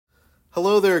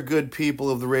Hello there, good people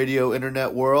of the radio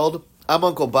internet world. I'm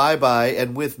Uncle Bye Bye,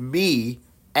 and with me,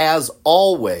 as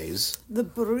always, the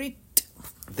Brit.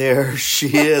 There she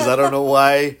is. I don't know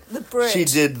why the Brit. She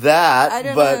did that. I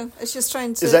don't but know. It's just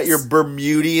trying to... Is that your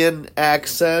Bermudian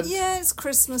accent? Yeah, it's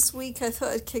Christmas week. I thought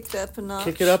I'd kick it up a notch.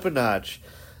 Kick it up a notch.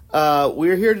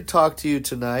 We're here to talk to you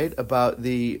tonight about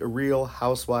the Real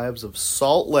Housewives of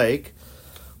Salt Lake.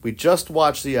 We just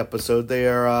watched the episode. They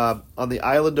are on the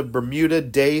island of Bermuda,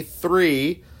 day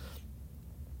 3.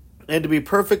 And to be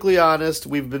perfectly honest,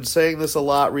 we've been saying this a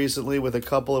lot recently with a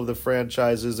couple of the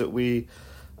franchises that we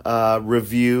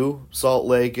review, Salt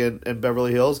Lake and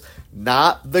Beverly Hills.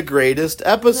 Not the greatest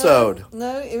episode.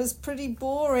 No, it was pretty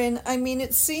boring. I mean,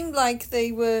 it seemed like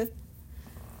they were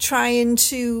trying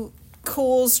to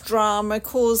cause drama,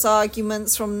 cause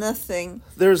arguments from nothing.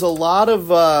 There's a lot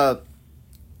of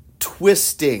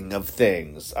twisting of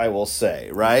things, I will say,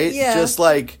 right? Yeah. Just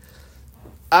like,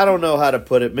 I don't know how to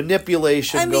put it,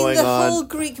 manipulation going on. The whole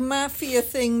Greek mafia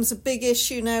thing's a big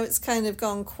issue now. It's kind of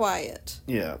gone quiet.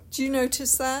 Yeah. Do you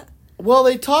notice that? Well,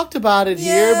 they talked about it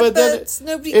here, but then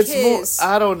nobody it's cares. More,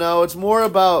 I don't know. It's more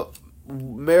about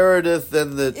Meredith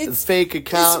and the fake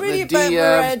account. It's really and the about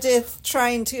DM. Meredith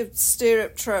trying to stir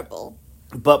up trouble.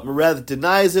 But Meredith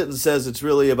denies it and says it's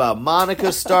really about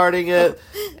Monica starting it.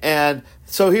 And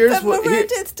so here's but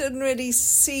Meredith doesn't really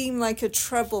seem like a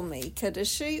troublemaker, does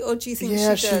she? Or do you think she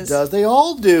does? Yeah, she does. They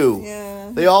all do.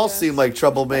 Yeah, they all seem like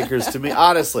troublemakers to me.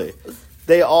 Honestly,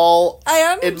 they all. I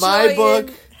am in my book.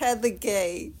 Heather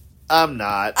Gay. I'm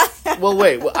not. Well,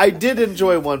 wait. I did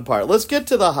enjoy one part. Let's get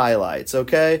to the highlights,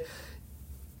 okay?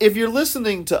 If you're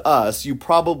listening to us, you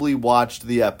probably watched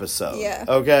the episode. Yeah.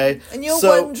 Okay? And you're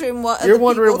wondering what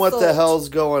the hell's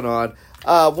going on.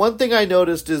 One thing I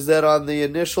noticed is that on the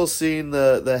initial scene,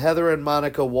 the Heather and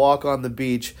Monica walk on the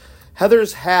beach,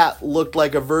 Heather's hat looked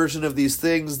like a version of these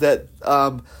things that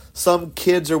some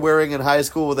kids are wearing in high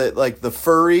school with it, like the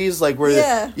furries, like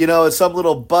where it's some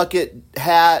little bucket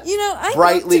hat,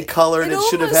 brightly colored. It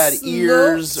should have had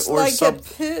ears or like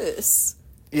something. A purse.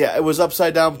 Yeah, it was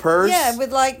upside down purse. Yeah,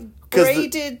 with like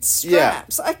braided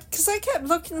straps. Because I kept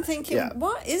looking, thinking,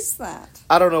 what is that?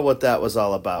 I don't know what that was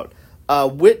all about.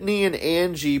 Whitney and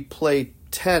Angie play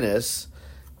tennis,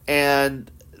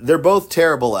 and they're both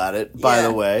terrible at it, by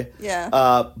the way. Yeah.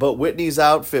 But Whitney's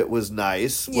outfit was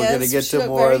nice. We're going to get to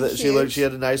more of that. She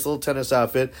had a nice little tennis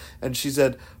outfit, and she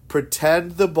said,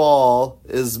 "Pretend the ball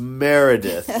is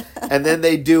Meredith." And then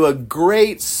they do a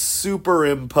great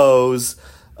superimpose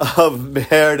of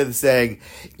Meredith saying,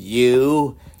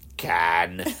 "You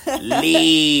can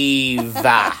leave."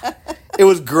 It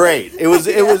was great. It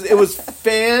was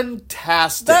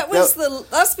fantastic.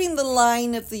 That's been the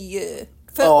line of the year.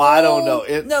 I don't know.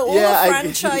 All the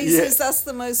franchises, that's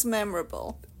the most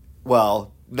memorable.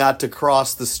 Well, not to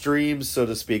cross the streams, so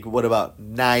to speak. What about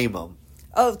Naimum?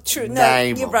 Oh, true. No,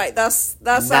 you're right. That's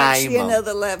actually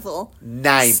another level.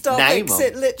 Stop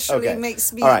it literally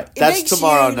makes me... All right, that's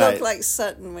tomorrow night. It makes you look like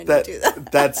Sutton when you do that.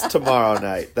 That's tomorrow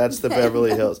night. That's the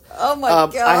Beverly Hills. Oh, my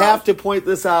God. I have to point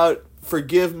this out.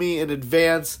 Forgive me in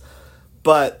advance,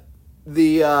 but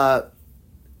the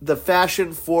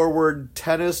fashion-forward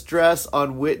tennis dress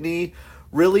on Whitney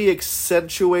really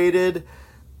accentuated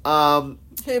her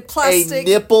plastic... a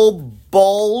nipple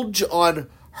bulge on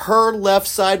her left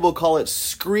side. We'll call it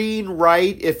screen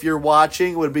right if you're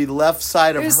watching, would be left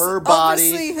side of her body.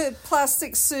 Obviously her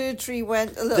plastic surgery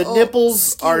went a little The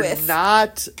nipples are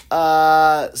not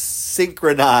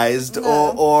synchronized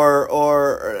or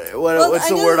what's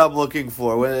the word I'm looking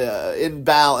for? In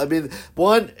balance. I mean,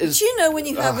 one is... Do you know when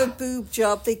you have a boob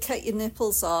job, they cut your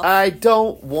nipples off? I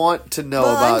don't want to know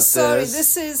about I'm sorry, this.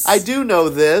 This is... I do know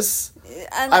this.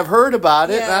 And I've heard about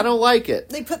it, and I don't like it.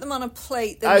 They put them on a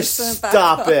plate.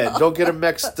 Stop it. Don't get them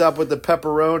mixed up with the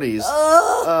pepperonis.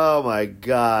 Oh, my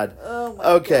God. Oh,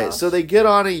 my gosh. So they get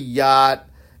on a yacht,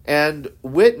 and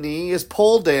Whitney is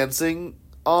pole dancing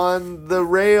on the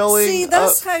railing. See,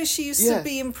 that's how she used to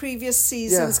be in previous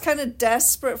seasons. Kind of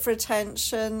desperate for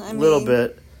attention. I mean, a little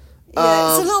bit.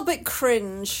 Yeah, it's a little bit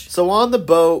cringe. So on the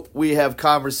boat, we have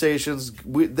conversations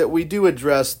that we do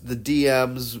address the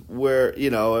DMs where,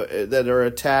 that are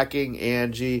attacking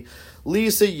Angie.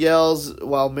 Lisa yells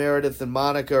while Meredith and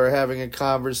Monica are having a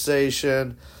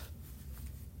conversation.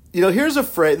 Here's a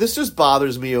phrase. This just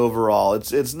bothers me overall.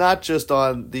 It's not just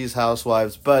on these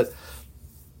housewives, but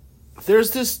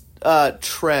there's this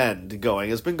trend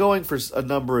going. It's been going for a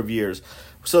number of years.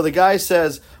 So the guy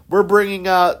says, we're bringing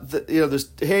out, this,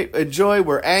 hey, enjoy,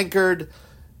 we're anchored,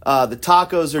 the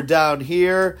tacos are down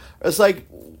here. It's like,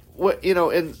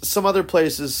 in some other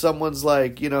places, someone's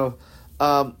like,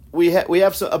 we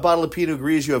have a bottle of Pinot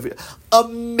Grigio.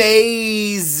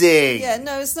 Amazing. Yeah,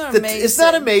 no, it's not amazing. It's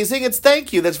not amazing. It's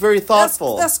thank you. That's very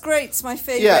thoughtful. That's great. It's my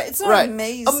favorite. Yeah, it's not right.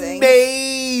 amazing.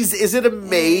 Is it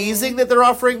amazing that they're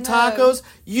offering tacos?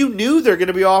 You knew they're going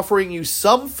to be offering you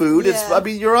some food. Yeah.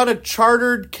 You're on a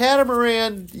chartered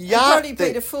catamaran yacht. You probably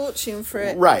paid a fortune for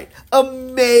it. Right.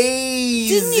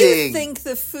 Amazing. Didn't you think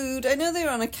the food... I know they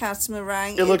were on a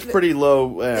catamaran. It looked pretty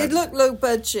low end. It looked low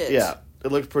budget. Yeah.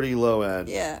 It looked pretty low end.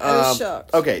 Yeah, I was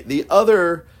shocked. Okay, the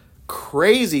other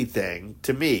crazy thing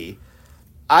to me,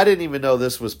 I didn't even know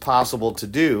this was possible to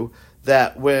do,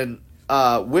 that when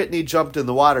Whitney jumped in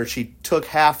the water, she took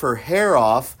half her hair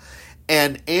off,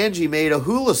 and Angie made a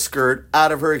hula skirt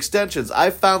out of her extensions.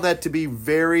 I found that to be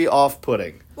very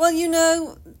off-putting.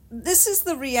 Well, this is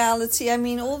the reality. I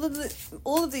mean, all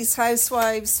of these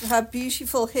housewives have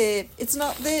beautiful hair. It's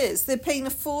not theirs. They're paying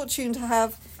a fortune to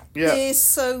have... hair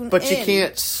sewn but in. you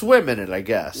can't swim in it, I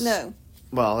guess. No.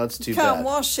 Well, that's too bad. You can't bad.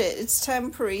 wash it. It's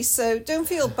temporary. So don't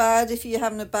feel bad if you're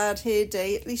having a bad hair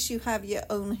day. At least you have your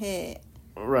own hair.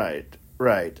 Right.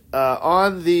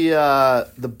 On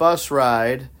the bus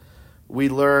ride, we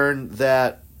learned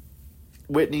that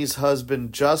Whitney's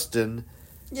husband, Justin,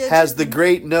 has the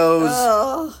great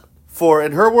nose for,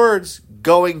 in her words,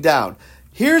 going down.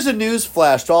 Here's a news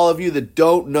flash to all of you that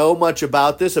don't know much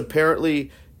about this.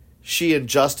 Apparently... she and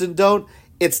Justin don't.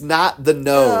 It's not the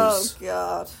nose. Oh,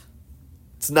 God.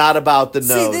 It's not about the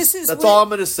nose. That's all I'm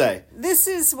going to say. This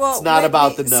is what... It's not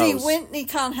about the nose. See, Whitney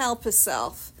can't help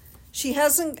herself. She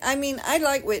hasn't... I mean, I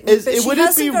like Whitney, but she would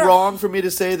it be wrong for me to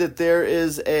say that there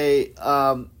is a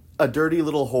dirty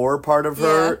little whore part of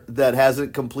her that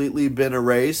hasn't completely been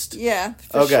erased? Yeah,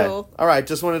 for sure. All right,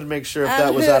 just wanted to make sure if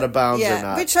that was out of bounds or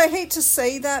not. Which I hate to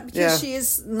say that because she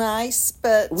is nice,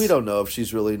 but... we don't know if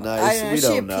she's really nice. I don't know, we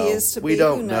don't she know. appears to be. We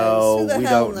don't know. Who the we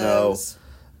hell don't knows?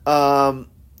 know.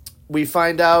 We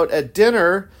find out at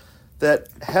dinner that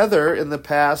Heather in the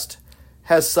past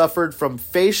has suffered from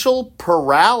facial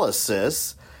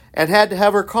paralysis and had to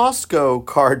have her Costco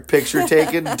card picture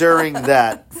taken during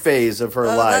that phase of her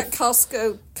life. That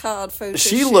Costco card photo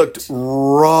She looked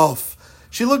rough.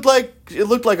 It looked like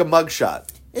a mugshot.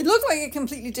 It looked like a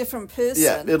completely different person.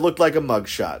 Yeah, it looked like a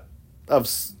mugshot of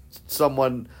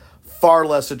someone far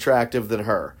less attractive than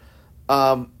her.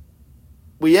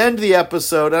 We end the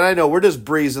episode, and I know we're just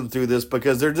breezing through this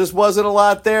because there just wasn't a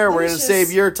lot there. We're going to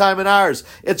save your time and ours.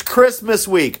 It's Christmas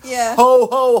week. Yeah. Ho,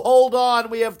 ho, hold on.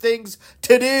 We have things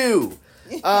to do.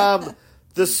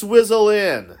 The Swizzle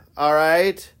Inn, all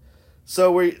right?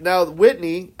 So now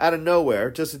Whitney, out of nowhere,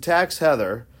 just attacks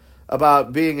Heather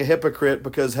about being a hypocrite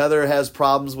because Heather has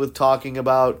problems with talking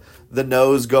about the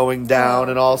nose going down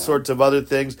and all sorts of other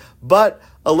things. But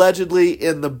allegedly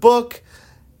in the book...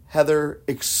 Heather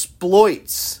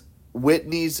exploits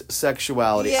Whitney's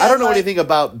sexuality. Yeah, I don't know anything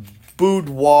about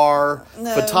boudoir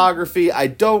photography. I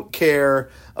don't care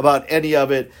about any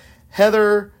of it.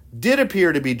 Heather did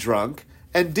appear to be drunk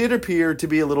and did appear to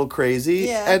be a little crazy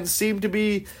and seemed to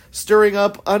be stirring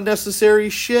up unnecessary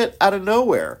shit out of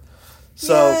nowhere.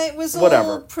 So, it was whatever.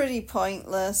 all pretty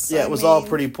pointless. Yeah, it was all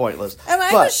pretty pointless. And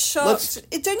I was shocked.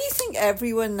 Don't you think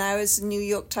everyone now is a New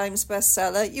York Times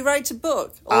bestseller? You write a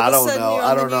book. I don't know.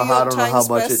 I don't know how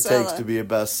much it takes to be a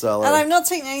bestseller. And I'm not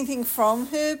taking anything from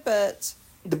her, but...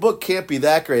 the book can't be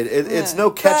that great. It's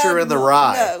no Catcher in the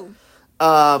Rye.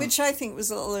 No. Which I think was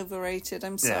a little overrated.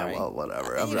 I'm sorry. Yeah, well,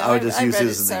 whatever. I would just use it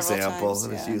as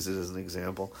an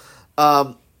example.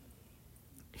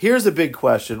 Here's a big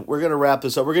question. We're going to wrap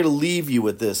this up. We're going to leave you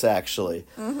with this, actually.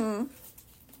 Mm-hmm.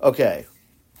 Okay.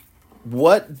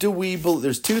 What do we believe?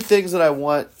 There's two things that I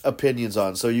want opinions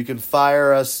on. So you can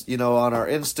fire us, on our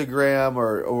Instagram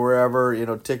or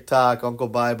wherever, TikTok, Uncle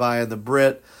Bye Bye, and the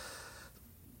Brit.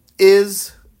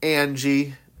 Is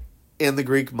Angie in the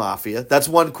Greek Mafia? That's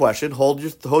one question. Hold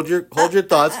your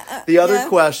thoughts. The other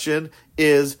question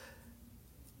is,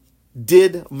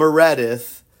 did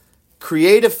Meredith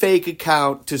create a fake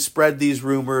account to spread these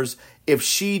rumors? If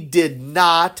she did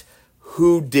not,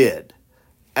 who did?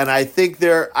 And I think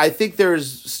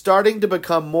there's starting to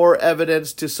become more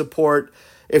evidence to support.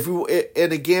 If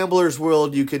in a gambler's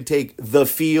world, you can take the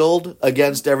field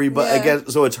against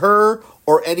everybody. So it's her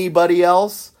or anybody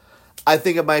else. I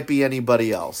think it might be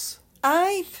anybody else.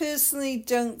 I personally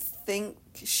don't think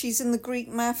she's in the Greek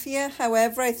Mafia.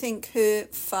 However, I think her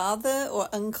father or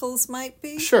uncles might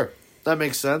be. Sure. That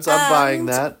makes sense. I'm buying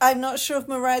that. I'm not sure if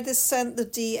Meredith sent the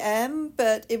DM,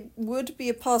 but it would be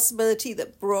a possibility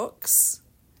that Brooks...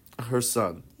 her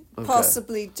son.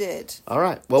 possibly did. All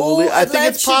right. Well, I think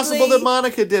it's possible that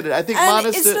Monica did it. I think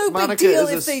Monica it's no Monica big deal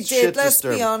is if they did. Let's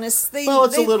be honest.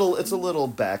 It's a little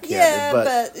backhanded. Yeah,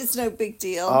 but it's no big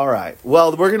deal. All right.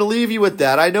 Well, we're going to leave you with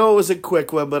that. I know it was a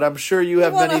quick one, but I'm sure you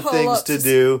have many things to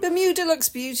do. Bermuda looks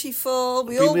beautiful.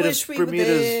 We all wish we were there.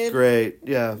 Bermuda's great.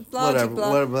 Yeah. Blah,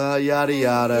 whatever. Yada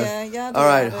yada. Yeah, yada. All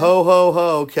right. Yada. Ho ho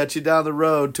ho. Catch you down the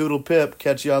road. Toodle pip.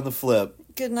 Catch you on the flip.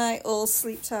 Good night. All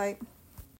sleep tight.